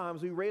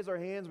sometimes we raise our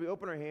hands, we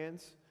open our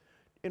hands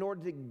in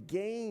order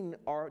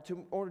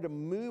to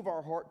move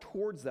our heart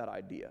towards that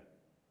idea.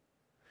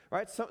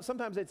 Right?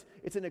 Sometimes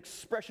it's an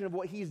expression of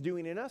what he's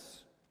doing in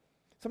us.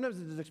 Sometimes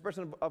it's an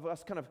expression of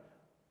us kind of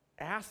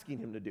asking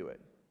him to do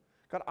it.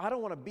 God, I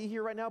don't want to be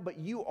here right now, but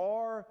you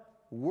are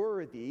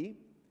worthy.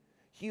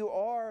 You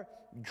are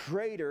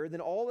greater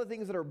than all the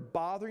things that are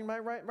bothering me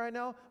right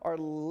now are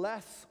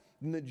less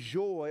than the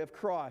joy of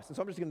Christ. And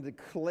so I'm just going to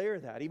declare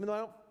that. Even though I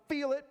don't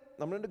feel it,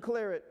 I'm going to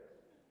declare it.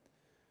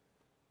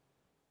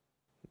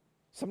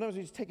 Sometimes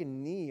we just take a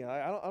knee.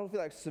 I don't feel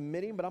like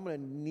submitting, but I'm going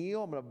to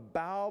kneel. I'm going to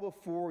bow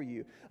before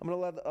you. I'm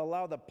going to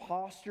allow the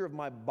posture of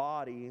my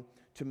body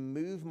to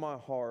move my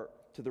heart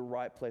to the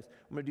right place.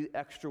 I'm going to do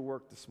extra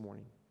work this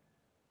morning.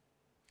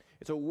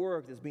 It's a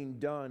work that's being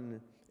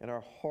done in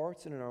our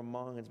hearts and in our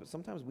minds, but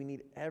sometimes we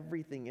need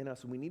everything in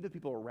us, and we need the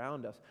people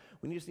around us.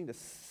 We just need to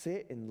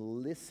sit and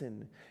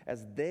listen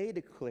as they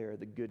declare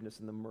the goodness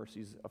and the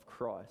mercies of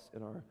Christ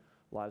in our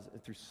lives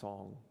through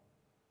song.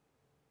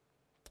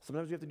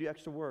 Sometimes we have to do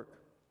extra work.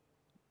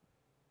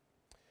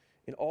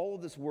 And all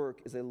of this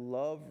work is a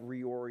love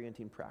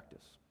reorienting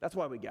practice. That's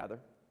why we gather.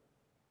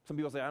 Some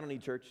people say, I don't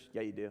need church.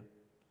 Yeah, you do.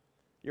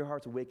 Your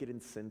heart's wicked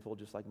and sinful,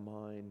 just like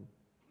mine.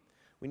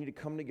 We need to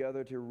come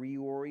together to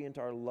reorient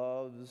our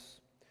loves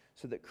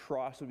so that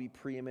Christ would be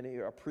preeminent,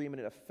 our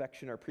preeminent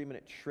affection, our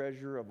preeminent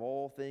treasure of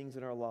all things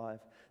in our life,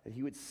 that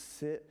he would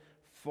sit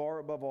far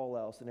above all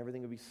else and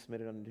everything would be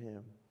submitted unto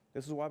him.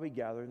 This is why we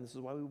gather and this is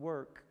why we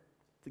work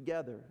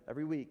together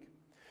every week.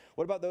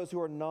 What about those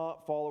who are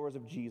not followers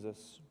of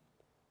Jesus?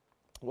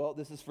 Well,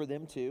 this is for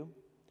them too.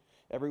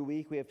 Every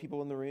week we have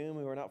people in the room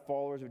who are not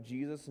followers of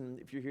Jesus, and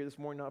if you're here this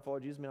morning not a follower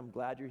of Jesus, man, I'm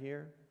glad you're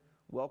here.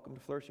 Welcome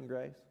to Flourishing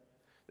Grace.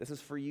 This is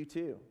for you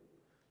too,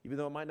 even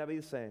though it might not be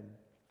the same.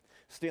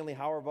 Stanley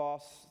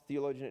Hauerwas,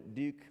 theologian at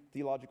Duke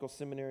Theological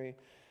Seminary,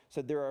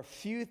 said there are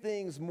few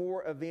things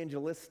more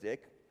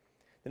evangelistic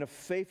than a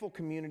faithful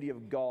community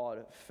of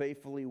God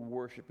faithfully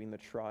worshiping the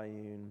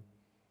triune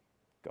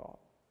God.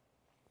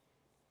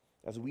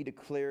 As we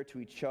declare to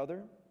each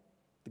other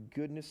the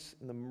goodness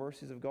and the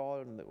mercies of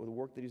God and the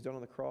work that he's done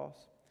on the cross,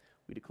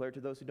 we declare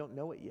to those who don't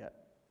know it yet,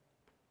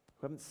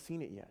 who haven't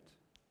seen it yet.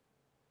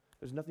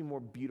 There's nothing more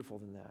beautiful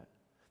than that.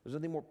 There's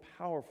nothing more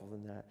powerful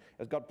than that.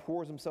 As God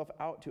pours himself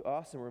out to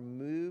us and we're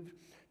moved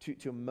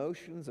to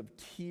emotions of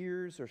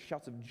tears or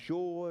shouts of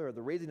joy or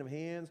the raising of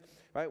hands,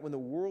 right? When the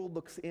world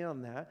looks in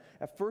on that,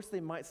 at first they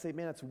might say,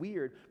 man, that's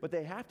weird, but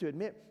they have to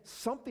admit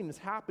something is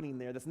happening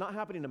there that's not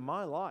happening in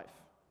my life.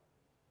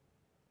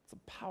 It's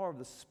the power of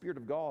the Spirit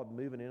of God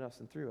moving in us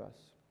and through us.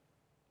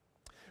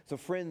 So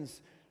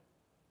friends,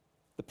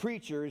 the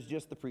preacher is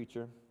just the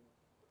preacher.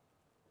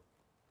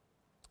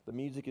 The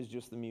music is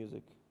just the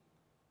music.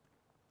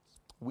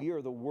 We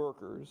are the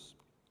workers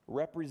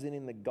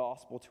representing the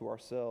gospel to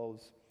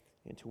ourselves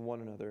and to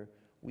one another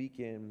week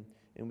in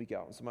and week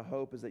out. And so my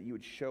hope is that you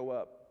would show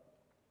up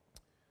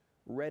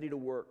ready to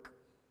work.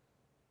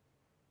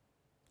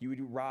 You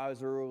would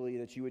rise early,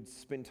 that you would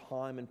spend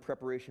time in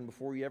preparation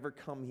before you ever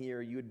come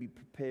here. You would be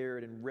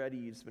prepared and ready.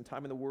 You'd spend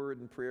time in the Word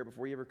and prayer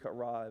before you ever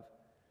arrive.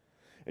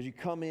 As you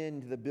come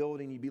into the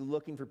building, you'd be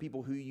looking for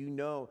people who you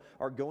know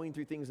are going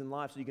through things in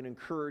life so you can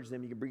encourage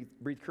them. You can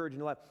breathe courage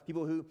into life.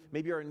 People who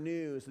maybe are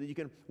new so that you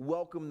can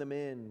welcome them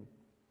in.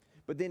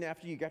 But then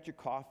after you got your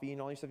coffee and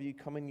all your stuff, you'd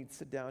come in, you'd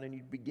sit down, and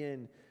you'd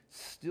begin,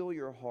 still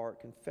your heart,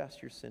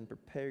 confess your sin,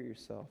 prepare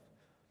yourself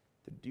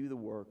to do the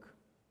work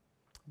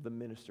of the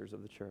ministers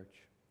of the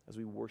church as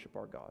we worship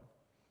our God.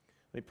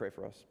 Let me pray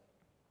for us.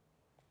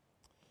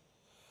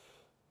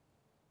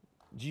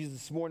 Jesus,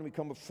 this morning we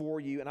come before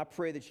you, and I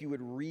pray that you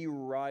would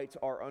rewrite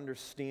our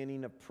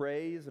understanding of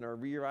praise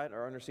and rewrite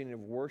our understanding of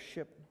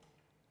worship,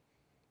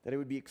 that it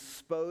would be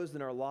exposed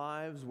in our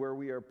lives where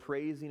we are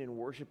praising and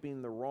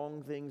worshiping the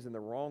wrong things in the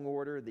wrong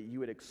order, that you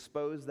would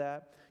expose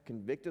that,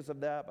 convict us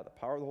of that by the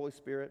power of the Holy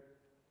Spirit,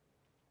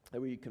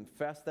 that we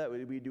confess that,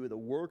 we do the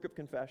work of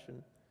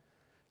confession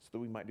so that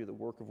we might do the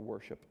work of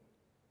worship.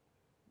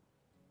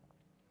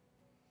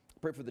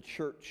 Pray for the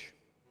church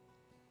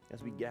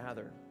as we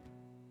gather.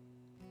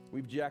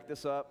 We've jacked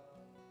this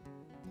up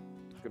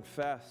to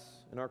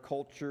confess in our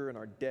culture, in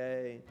our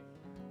day.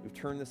 We've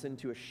turned this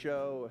into a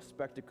show, a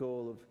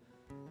spectacle of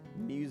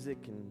music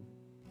and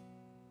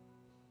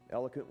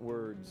eloquent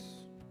words.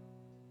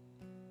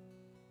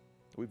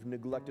 We've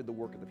neglected the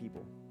work of the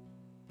people.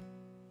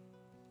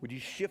 Would you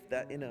shift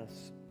that in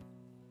us?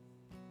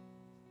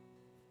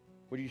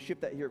 Would you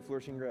shift that here at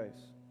Flourishing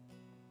Grace?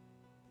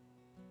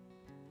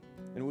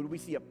 And would we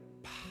see a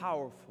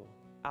powerful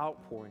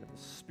outpouring of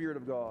the Spirit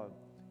of God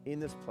in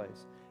this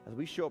place as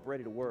we show up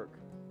ready to work,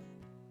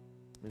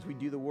 as we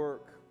do the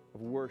work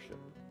of worship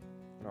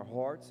in our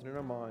hearts and in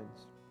our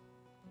minds,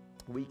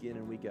 week in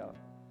and week out?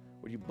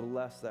 Would you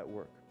bless that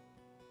work?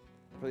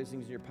 For these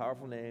things in your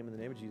powerful name, in the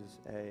name of Jesus,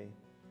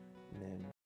 amen.